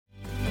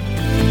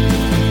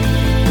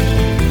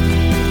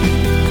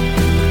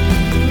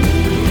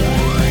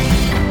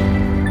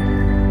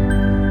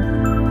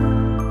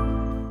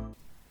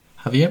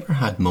Have you ever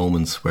had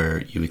moments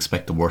where you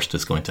expect the worst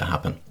is going to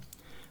happen?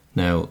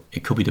 Now,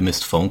 it could be the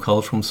missed phone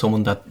call from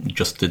someone that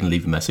just didn't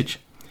leave a message,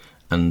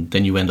 and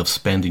then you end up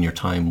spending your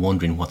time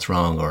wondering what's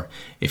wrong, or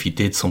if you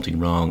did something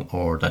wrong,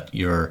 or that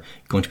you're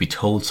going to be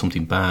told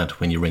something bad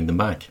when you ring them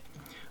back.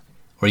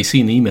 Or you see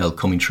an email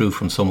coming through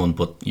from someone,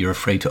 but you're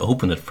afraid to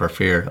open it for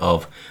fear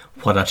of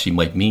what actually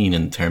might mean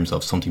in terms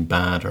of something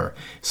bad, or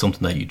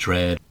something that you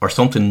dread, or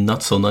something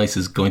not so nice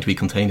is going to be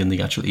contained in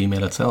the actual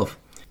email itself.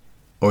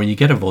 Or you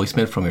get a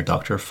voicemail from your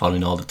doctor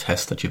following all the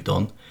tests that you've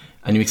done,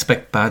 and you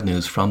expect bad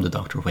news from the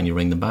doctor when you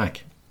ring them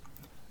back.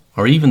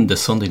 Or even the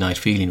Sunday night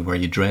feeling where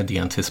you dread the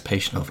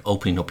anticipation of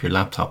opening up your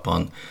laptop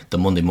on the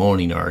Monday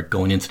morning, or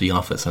going into the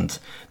office and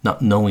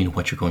not knowing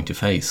what you're going to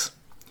face.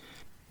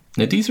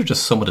 Now, these are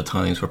just some of the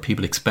times where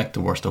people expect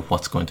the worst of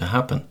what's going to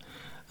happen,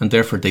 and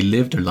therefore they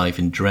live their life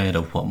in dread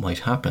of what might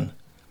happen.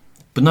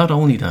 But not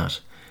only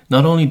that,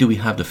 not only do we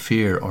have the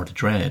fear or the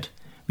dread,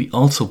 we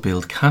also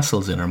build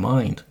castles in our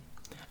mind.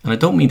 And I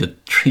don't mean the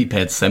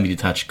 3-bed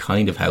semi-detached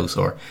kind of house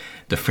or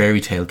the fairy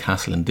tale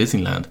castle in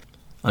Disneyland.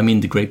 I mean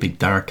the great big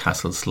dark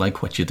castles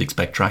like what you'd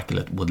expect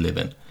Dracula would live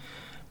in.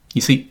 You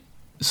see,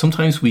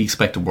 sometimes we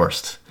expect the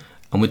worst,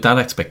 and with that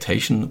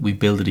expectation we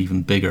build it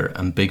even bigger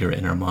and bigger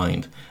in our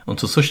mind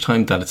until such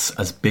time that it's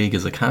as big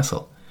as a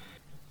castle.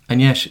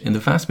 And yet, in the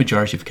vast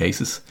majority of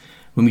cases,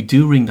 when we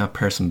do ring that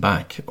person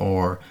back,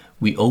 or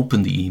we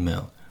open the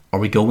email, or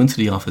we go into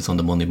the office on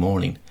the Monday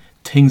morning,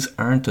 things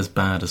aren't as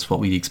bad as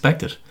what we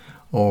expected,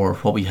 or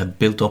what we had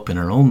built up in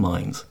our own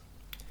minds.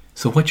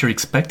 So what you're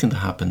expecting to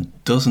happen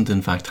doesn't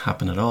in fact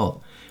happen at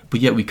all, but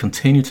yet we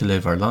continue to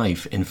live our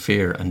life in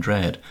fear and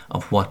dread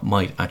of what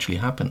might actually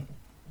happen.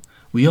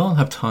 We all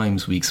have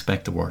times we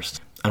expect the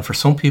worst, and for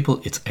some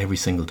people it's every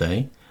single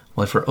day,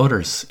 while for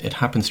others it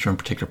happens during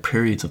particular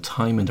periods of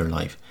time in their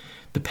life,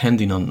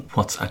 depending on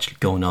what's actually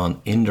going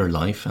on in their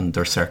life and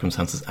their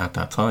circumstances at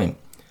that time.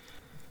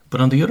 But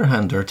on the other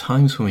hand, there are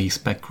times when we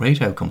expect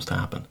great outcomes to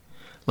happen,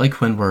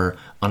 like when we're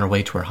on our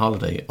way to our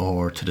holiday,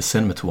 or to the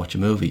cinema to watch a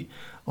movie,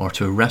 or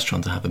to a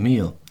restaurant to have a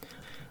meal.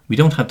 We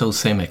don't have those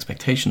same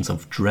expectations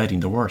of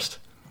dreading the worst.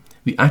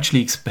 We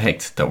actually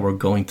expect that we're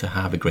going to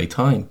have a great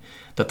time,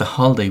 that the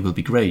holiday will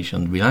be great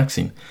and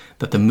relaxing,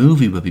 that the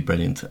movie will be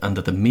brilliant, and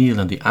that the meal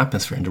and the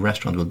atmosphere in the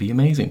restaurant will be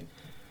amazing.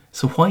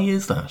 So why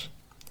is that?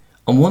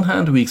 On one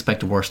hand, we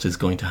expect the worst is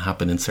going to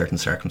happen in certain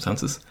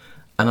circumstances,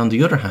 and on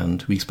the other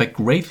hand, we expect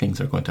great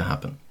things are going to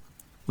happen.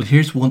 Well,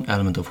 here's one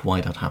element of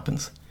why that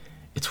happens.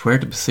 It's where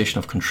the position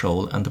of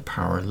control and the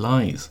power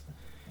lies.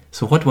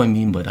 So what do I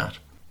mean by that?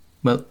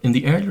 Well, in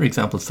the earlier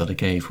examples that I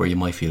gave where you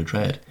might feel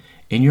dread,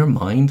 in your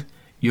mind,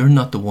 you're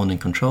not the one in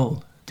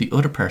control. The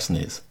other person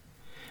is.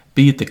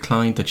 Be it the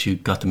client that you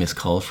got the missed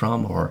call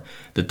from, or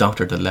the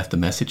doctor that left the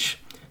message,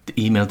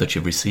 the email that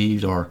you've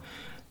received, or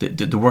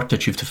the work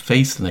that you have to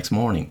face the next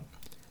morning.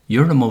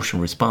 Your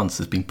emotional response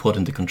is being put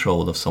into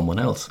control of someone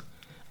else.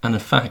 And in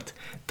fact,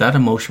 that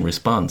emotional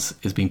response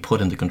is being put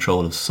into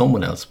control of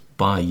someone else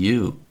by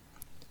you.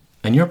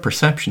 And your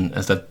perception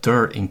is that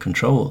they're in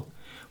control.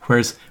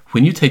 Whereas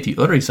when you take the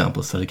other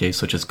examples that I gave,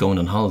 such as going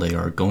on holiday,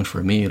 or going for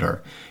a meal,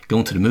 or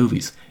going to the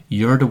movies,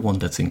 you're the one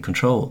that's in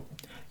control.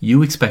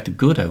 You expect a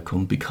good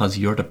outcome because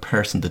you're the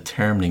person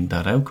determining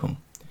that outcome.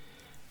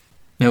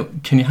 Now,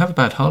 can you have a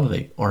bad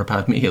holiday, or a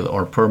bad meal,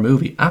 or a poor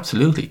movie?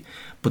 Absolutely.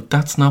 But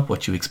that's not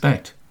what you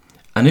expect.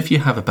 And if you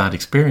have a bad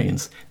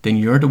experience, then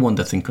you're the one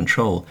that's in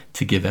control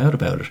to give out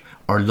about it,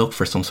 or look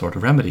for some sort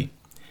of remedy.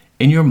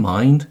 In your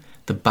mind,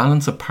 the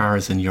balance of power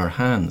is in your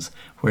hands,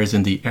 whereas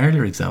in the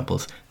earlier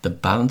examples, the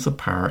balance of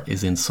power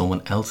is in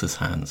someone else's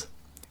hands.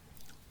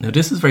 Now,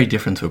 this is very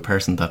different to a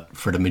person that,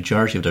 for the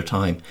majority of their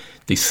time,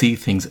 they see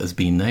things as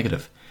being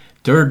negative.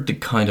 They're the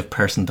kind of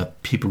person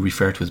that people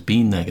refer to as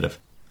being negative,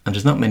 and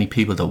there's not many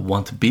people that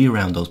want to be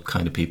around those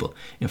kind of people.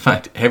 In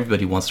fact,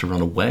 everybody wants to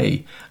run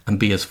away and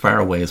be as far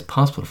away as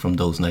possible from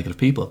those negative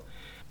people.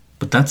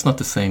 But that's not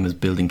the same as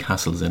building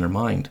castles in our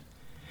mind.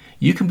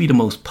 You can be the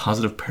most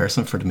positive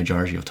person for the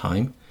majority of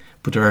time,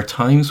 but there are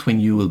times when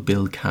you will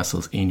build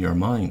castles in your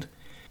mind.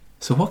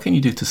 So what can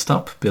you do to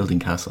stop building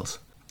castles?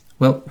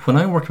 Well, when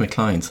I'm working with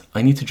clients,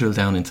 I need to drill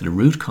down into the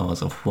root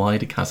cause of why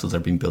the castles are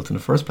being built in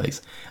the first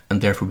place,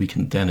 and therefore we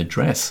can then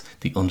address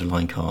the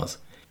underlying cause.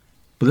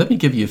 But let me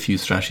give you a few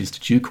strategies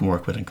that you can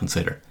work with and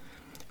consider.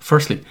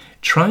 Firstly,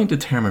 try and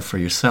determine for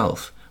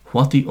yourself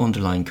what the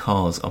underlying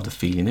cause of the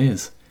feeling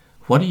is.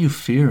 What are you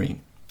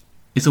fearing?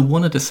 Is it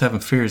one of the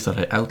 7 fears that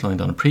I outlined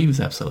on a previous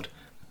episode?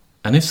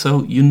 And if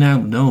so, you now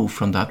know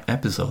from that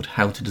episode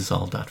how to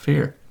dissolve that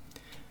fear.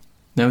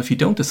 Now, if you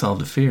don't dissolve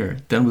the fear,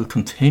 then it will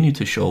continue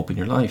to show up in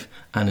your life,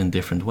 and in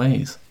different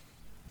ways.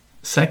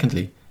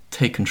 Secondly,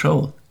 take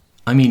control.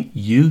 I mean,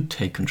 you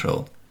take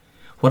control.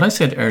 What I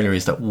said earlier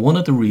is that one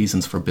of the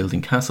reasons for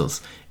building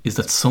castles is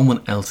that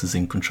someone else is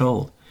in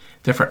control.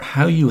 Therefore,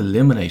 how you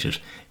eliminate it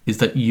is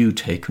that you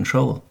take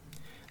control.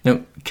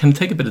 Now, can it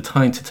take a bit of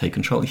time to take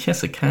control?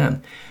 Yes, it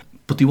can.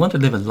 But do you want to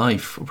live a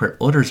life where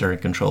others are in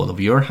control of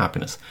your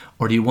happiness,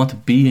 or do you want to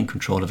be in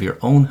control of your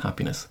own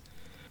happiness?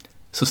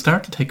 So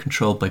start to take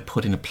control by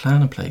putting a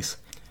plan in place.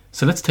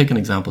 So let's take an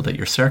example that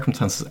your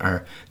circumstances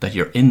are that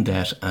you're in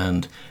debt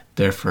and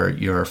therefore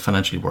you're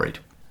financially worried.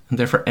 And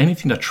therefore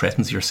anything that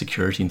threatens your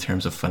security in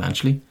terms of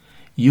financially,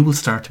 you will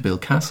start to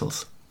build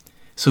castles.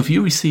 So if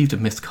you received a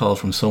missed call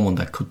from someone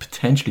that could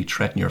potentially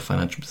threaten your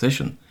financial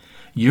position,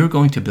 you're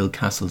going to build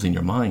castles in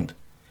your mind.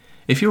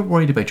 If you're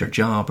worried about your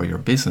job or your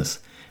business,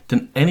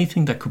 then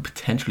anything that could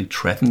potentially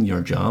threaten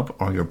your job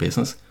or your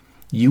business,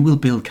 you will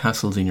build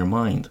castles in your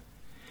mind.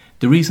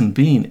 The reason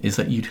being is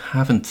that you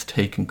haven't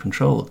taken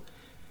control.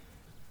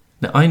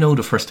 Now, I know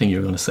the first thing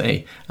you're going to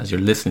say as you're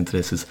listening to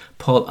this is,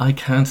 Paul, I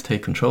can't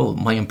take control.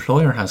 My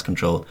employer has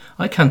control.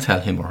 I can't tell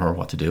him or her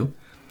what to do.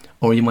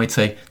 Or you might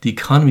say, the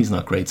economy's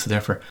not great, so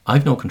therefore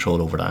I've no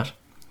control over that.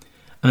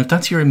 And if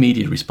that's your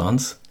immediate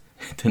response,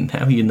 then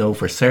now you know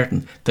for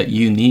certain that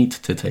you need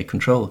to take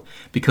control,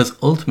 because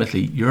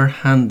ultimately you're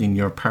handing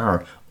your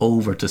power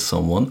over to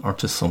someone or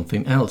to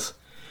something else.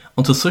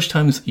 Until such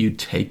times you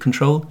take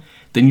control,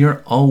 then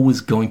you're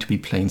always going to be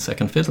playing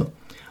second fiddle.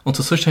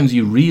 Until such times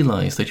you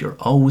realise that you're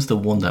always the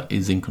one that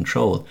is in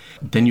control,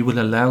 then you will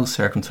allow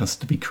circumstances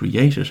to be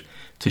created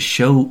to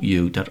show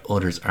you that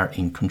others are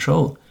in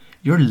control.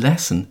 Your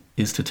lesson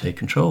is to take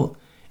control.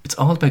 It's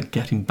all about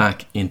getting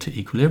back into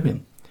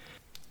equilibrium.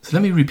 So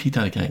let me repeat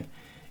that again.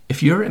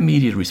 If your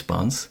immediate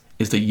response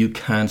is that you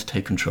can't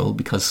take control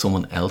because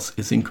someone else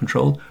is in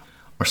control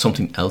or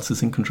something else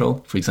is in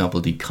control, for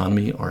example, the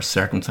economy or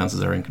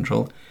circumstances are in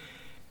control,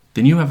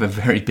 then you have a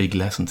very big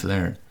lesson to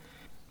learn.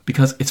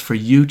 Because it's for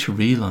you to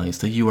realise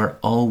that you are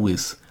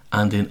always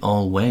and in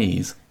all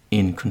ways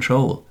in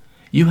control.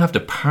 You have the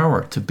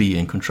power to be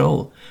in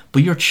control,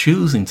 but you're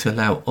choosing to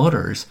allow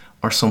others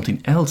or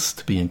something else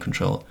to be in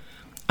control.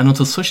 And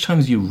until such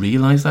times you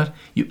realise that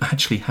you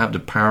actually have the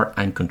power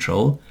and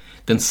control,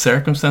 then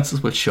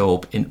circumstances will show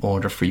up in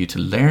order for you to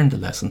learn the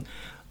lesson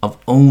of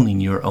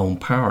owning your own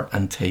power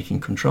and taking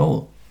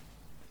control.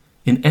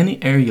 In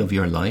any area of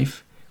your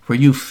life where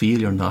you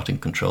feel you're not in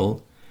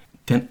control,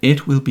 then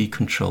it will be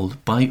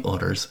controlled by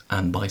others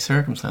and by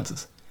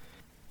circumstances.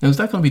 Now, is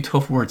that going to be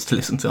tough words to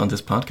listen to on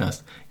this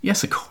podcast?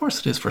 Yes, of course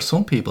it is for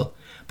some people,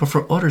 but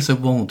for others it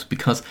won't,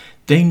 because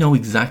they know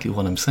exactly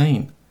what I'm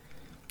saying.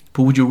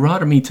 But would you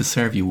rather me to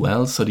serve you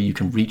well so that you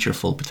can reach your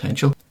full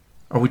potential?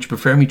 Or would you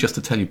prefer me just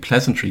to tell you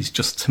pleasantries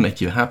just to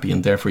make you happy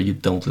and therefore you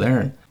don't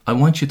learn? I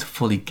want you to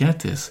fully get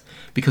this,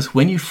 because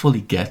when you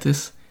fully get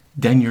this,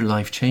 then your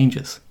life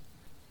changes.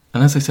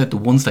 And as I said, the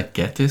ones that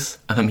get this,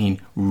 and I mean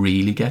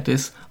really get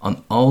this,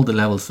 on all the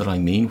levels that I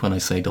mean when I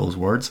say those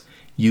words,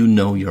 you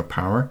know your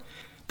power,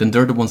 then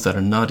they're the ones that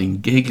are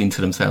nodding, giggling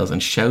to themselves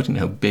and shouting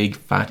out big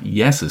fat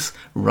yeses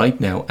right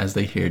now as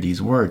they hear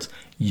these words.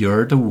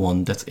 You're the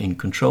one that's in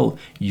control.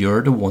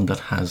 You're the one that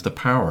has the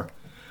power.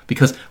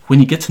 Because when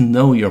you get to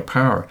know your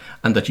power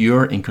and that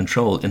you're in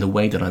control in the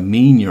way that I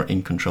mean you're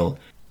in control,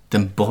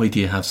 then boy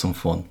do you have some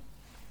fun.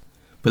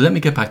 But let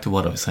me get back to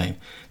what I was saying.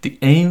 The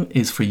aim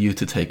is for you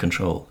to take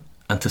control.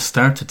 And to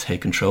start to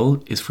take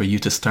control is for you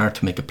to start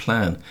to make a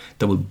plan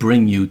that will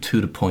bring you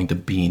to the point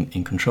of being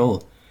in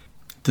control.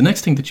 The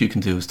next thing that you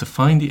can do is to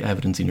find the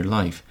evidence in your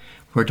life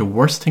where the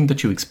worst thing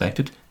that you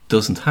expected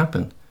doesn't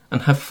happen,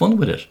 and have fun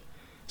with it.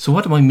 So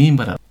what do I mean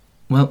by that?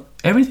 Well,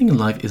 everything in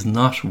life is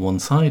not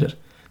one-sided.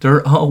 There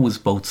are always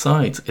both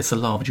sides. It's a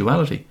law of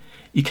duality.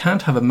 You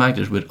can't have a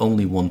magnet with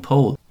only one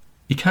pole.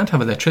 You can't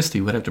have electricity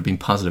without there being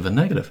positive and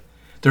negative.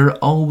 There are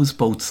always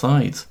both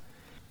sides.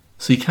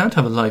 So you can't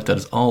have a life that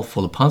is all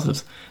full of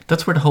positives.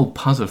 That's where the whole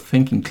positive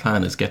thinking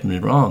clan is getting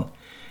it wrong.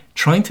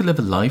 Trying to live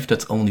a life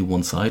that's only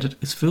one-sided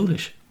is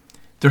foolish.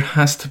 There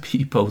has to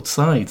be both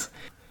sides.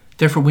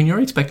 Therefore, when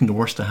you're expecting the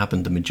worst to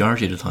happen the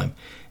majority of the time,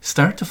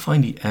 start to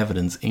find the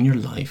evidence in your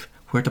life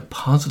where the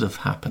positive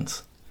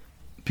happens.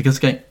 Because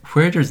again,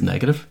 where there's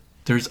negative,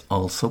 there's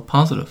also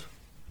positive.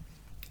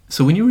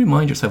 So when you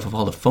remind yourself of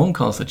all the phone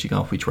calls that you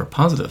got which were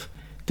positive,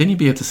 then you'll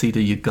be able to see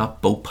that you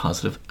got both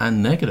positive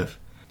and negative.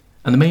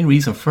 And the main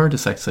reason for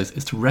this exercise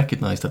is to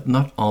recognise that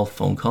not all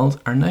phone calls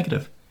are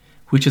negative,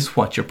 which is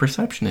what your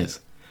perception is.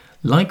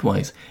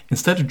 Likewise,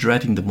 instead of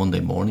dreading the Monday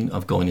morning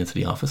of going into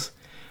the office,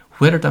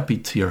 whether that be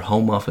to your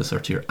home office or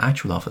to your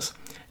actual office,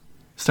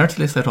 start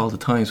to list out all the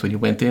times when you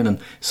went in and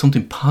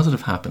something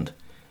positive happened.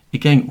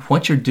 Again,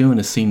 what you're doing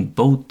is seeing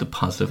both the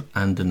positive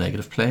and the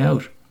negative play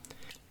out.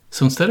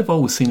 So instead of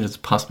always seeing it as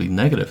possibly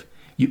negative,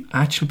 you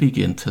actually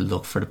begin to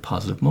look for the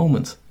positive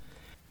moments.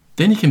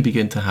 Then you can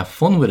begin to have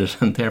fun with it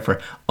and therefore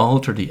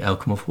alter the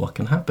outcome of what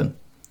can happen.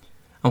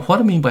 And what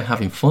I mean by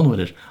having fun with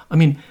it, I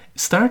mean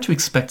start to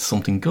expect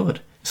something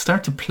good.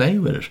 Start to play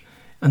with it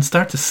and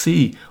start to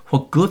see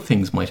what good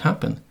things might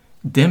happen.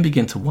 Then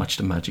begin to watch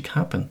the magic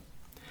happen.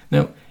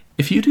 Now,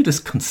 if you do this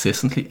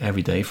consistently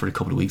every day for a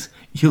couple of weeks,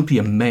 you'll be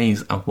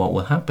amazed at what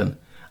will happen,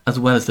 as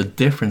well as the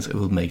difference it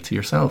will make to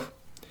yourself.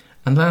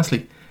 And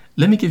lastly,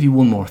 let me give you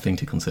one more thing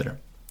to consider.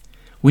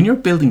 When you're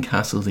building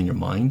castles in your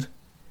mind,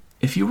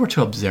 if you were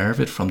to observe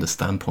it from the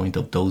standpoint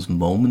of those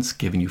moments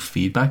giving you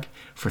feedback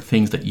for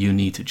things that you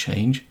need to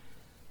change,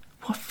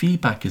 what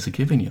feedback is it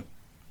giving you?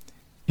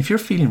 If you're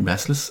feeling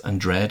restless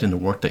and dread in the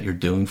work that you're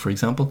doing, for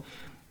example,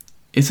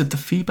 Is it the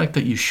feedback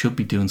that you should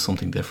be doing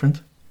something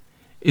different?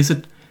 Is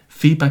it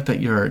feedback that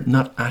you're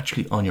not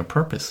actually on your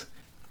purpose?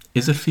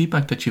 Is it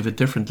feedback that you have a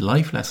different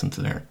life lesson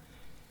to learn?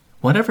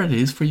 Whatever it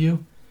is for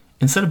you,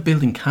 instead of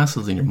building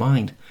castles in your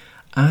mind,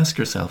 ask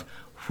yourself,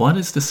 what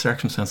is the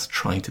circumstance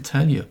trying to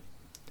tell you?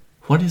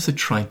 What is it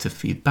trying to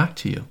feed back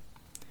to you?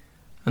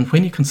 And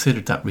when you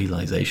consider that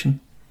realization,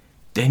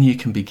 then you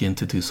can begin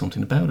to do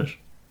something about it.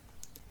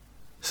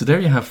 So there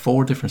you have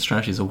 4 different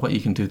strategies of what you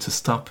can do to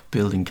stop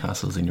building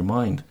castles in your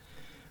mind.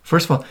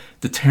 First of all,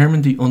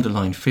 determine the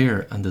underlying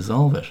fear and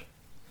dissolve it.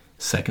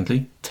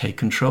 Secondly, take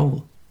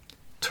control.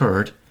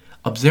 Third,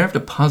 observe the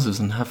positives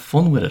and have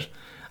fun with it.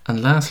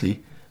 And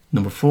lastly,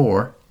 number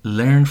 4,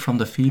 learn from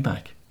the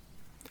feedback.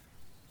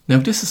 Now,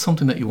 if this is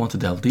something that you want to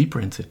delve deeper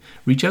into,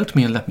 reach out to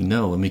me and let me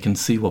know, and we can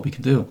see what we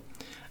can do.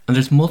 And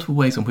there's multiple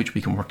ways in which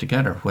we can work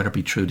together, whether it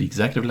be through the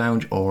Executive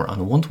Lounge or on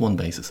a one-to-one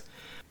basis.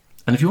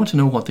 And if you want to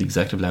know what the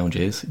Executive Lounge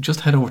is,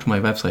 just head over to my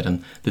website,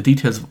 and the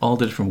details of all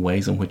the different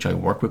ways in which I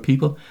work with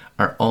people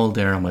are all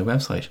there on my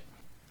website.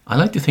 I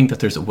like to think that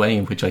there's a way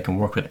in which I can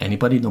work with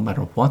anybody, no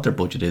matter what their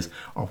budget is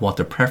or what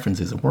their preference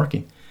is of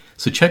working.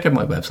 So check out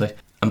my website.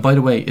 And by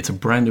the way, it's a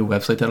brand new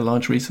website that I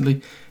launched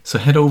recently. So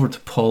head over to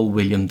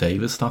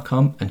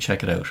paulwilliamdavis.com and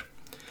check it out.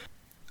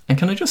 And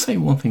can I just say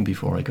one thing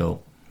before I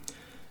go?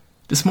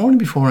 This morning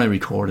before I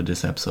recorded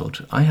this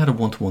episode, I had a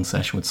one-to-one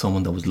session with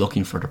someone that was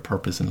looking for their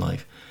purpose in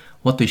life,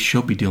 what they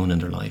should be doing in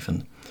their life,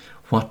 and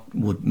what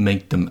would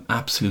make them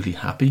absolutely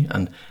happy,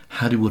 and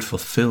how they would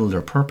fulfill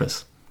their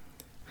purpose.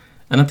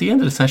 And at the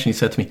end of the session, he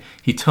said to me,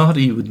 he thought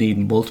he would need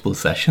multiple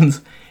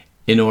sessions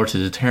in order to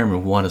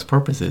determine what his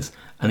purpose is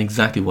and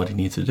exactly what he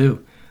needs to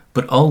do.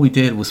 But all we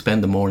did was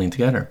spend the morning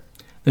together.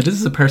 Now, this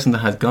is a person that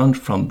has gone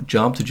from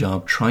job to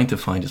job trying to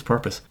find his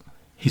purpose.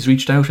 He's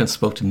reached out and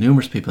spoke to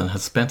numerous people and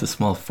has spent a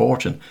small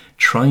fortune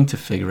trying to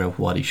figure out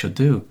what he should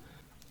do.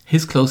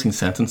 His closing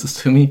sentences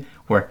to me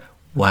were,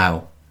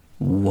 wow,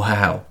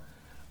 wow,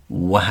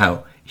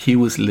 wow. He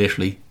was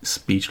literally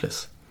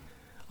speechless.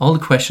 All the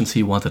questions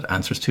he wanted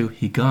answers to,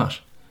 he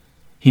got.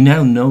 He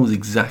now knows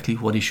exactly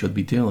what he should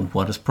be doing,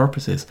 what his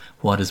purpose is,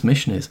 what his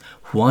mission is,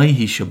 why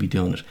he should be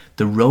doing it,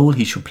 the role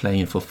he should play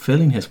in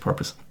fulfilling his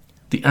purpose,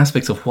 the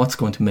aspects of what's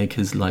going to make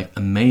his life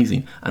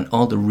amazing, and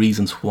all the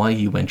reasons why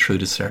he went through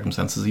the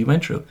circumstances he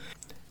went through.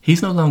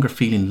 He's no longer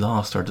feeling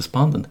lost or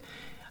despondent.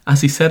 As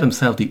he said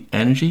himself, the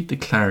energy, the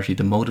clarity,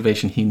 the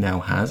motivation he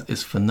now has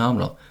is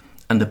phenomenal.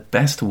 And the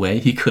best way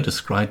he could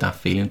describe that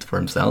feeling for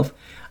himself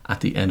at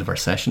the end of our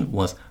session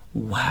was,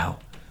 wow,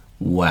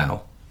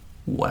 wow,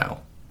 wow.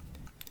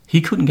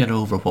 He couldn't get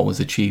over what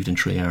was achieved in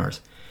 3 hours.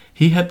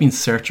 He had been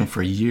searching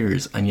for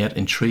years, and yet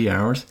in 3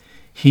 hours,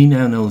 he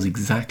now knows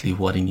exactly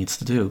what he needs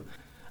to do.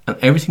 And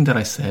everything that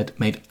I said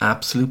made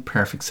absolute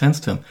perfect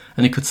sense to him,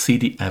 and he could see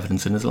the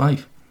evidence in his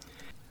life.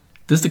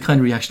 This is the kind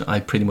of reaction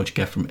I pretty much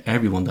get from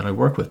everyone that I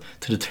work with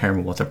to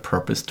determine what their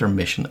purpose, their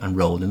mission and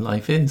role in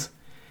life is.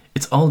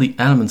 It's all the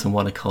elements in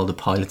what I call the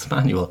pilot's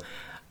manual.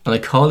 And I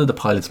call it the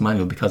pilot's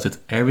manual because it's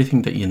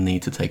everything that you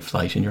need to take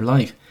flight in your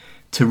life,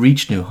 to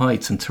reach new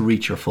heights and to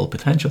reach your full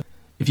potential.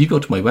 If you go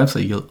to my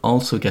website, you'll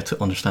also get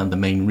to understand the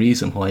main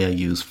reason why I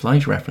use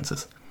flight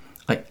references.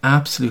 I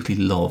absolutely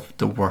love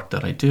the work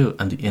that I do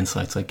and the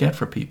insights I get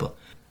for people.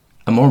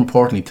 And more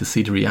importantly, to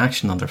see the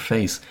reaction on their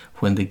face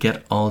when they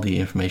get all the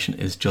information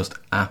is just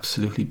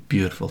absolutely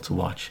beautiful to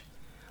watch.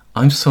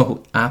 I'm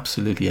so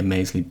absolutely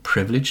amazingly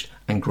privileged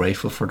and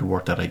grateful for the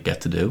work that I get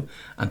to do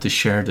and to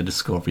share the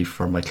discovery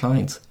for my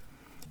clients.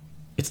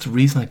 It's the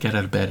reason I get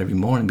out of bed every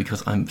morning,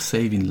 because I'm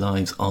saving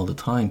lives all the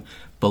time,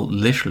 both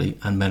literally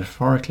and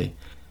metaphorically,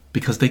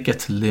 because they get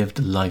to live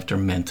the life they're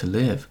meant to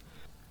live.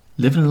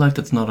 Living a life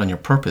that's not on your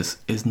purpose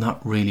is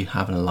not really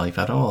having a life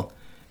at all.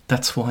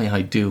 That's why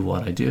I do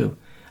what I do.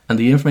 And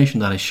the information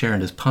that I share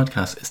in this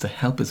podcast is to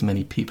help as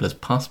many people as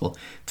possible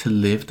to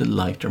live the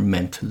life they're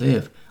meant to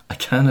live. I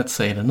cannot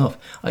say it enough.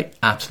 I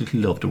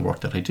absolutely love the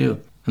work that I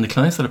do. And the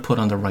clients that I put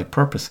on the right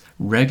purpose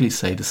regularly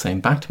say the same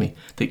back to me.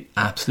 They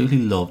absolutely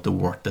love the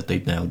work that they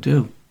now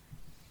do.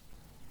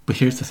 But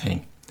here's the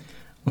thing.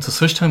 Until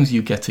such times as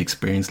you get to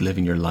experience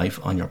living your life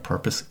on your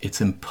purpose,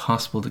 it's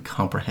impossible to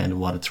comprehend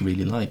what it's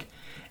really like.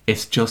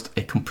 It's just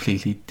a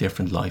completely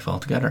different life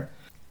altogether.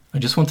 I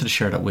just wanted to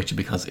share that with you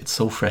because it's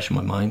so fresh in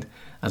my mind,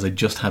 as I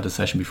just had the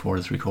session before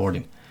this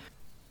recording.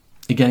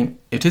 Again,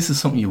 if this is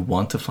something you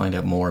want to find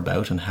out more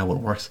about and how it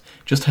works,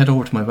 just head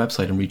over to my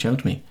website and reach out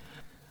to me.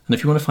 And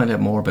if you want to find out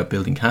more about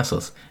building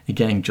castles,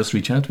 again, just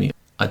reach out to me.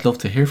 I'd love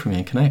to hear from you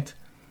and connect.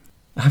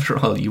 After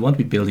all, you want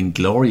to be building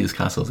glorious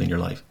castles in your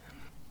life.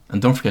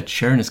 And don't forget,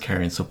 sharing is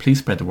caring, so please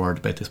spread the word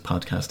about this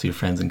podcast to your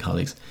friends and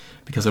colleagues,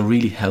 because it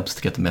really helps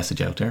to get the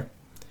message out there.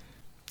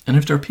 And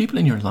if there are people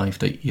in your life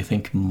that you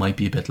think might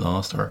be a bit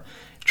lost or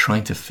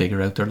trying to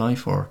figure out their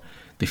life, or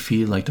they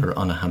feel like they're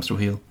on a hamster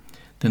wheel,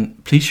 then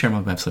please share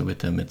my website with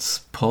them.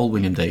 It's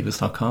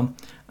paulwilliamdavis.com,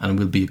 and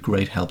it will be a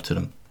great help to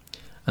them.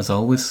 As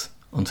always,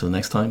 until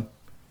next time,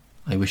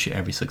 I wish you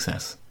every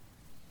success.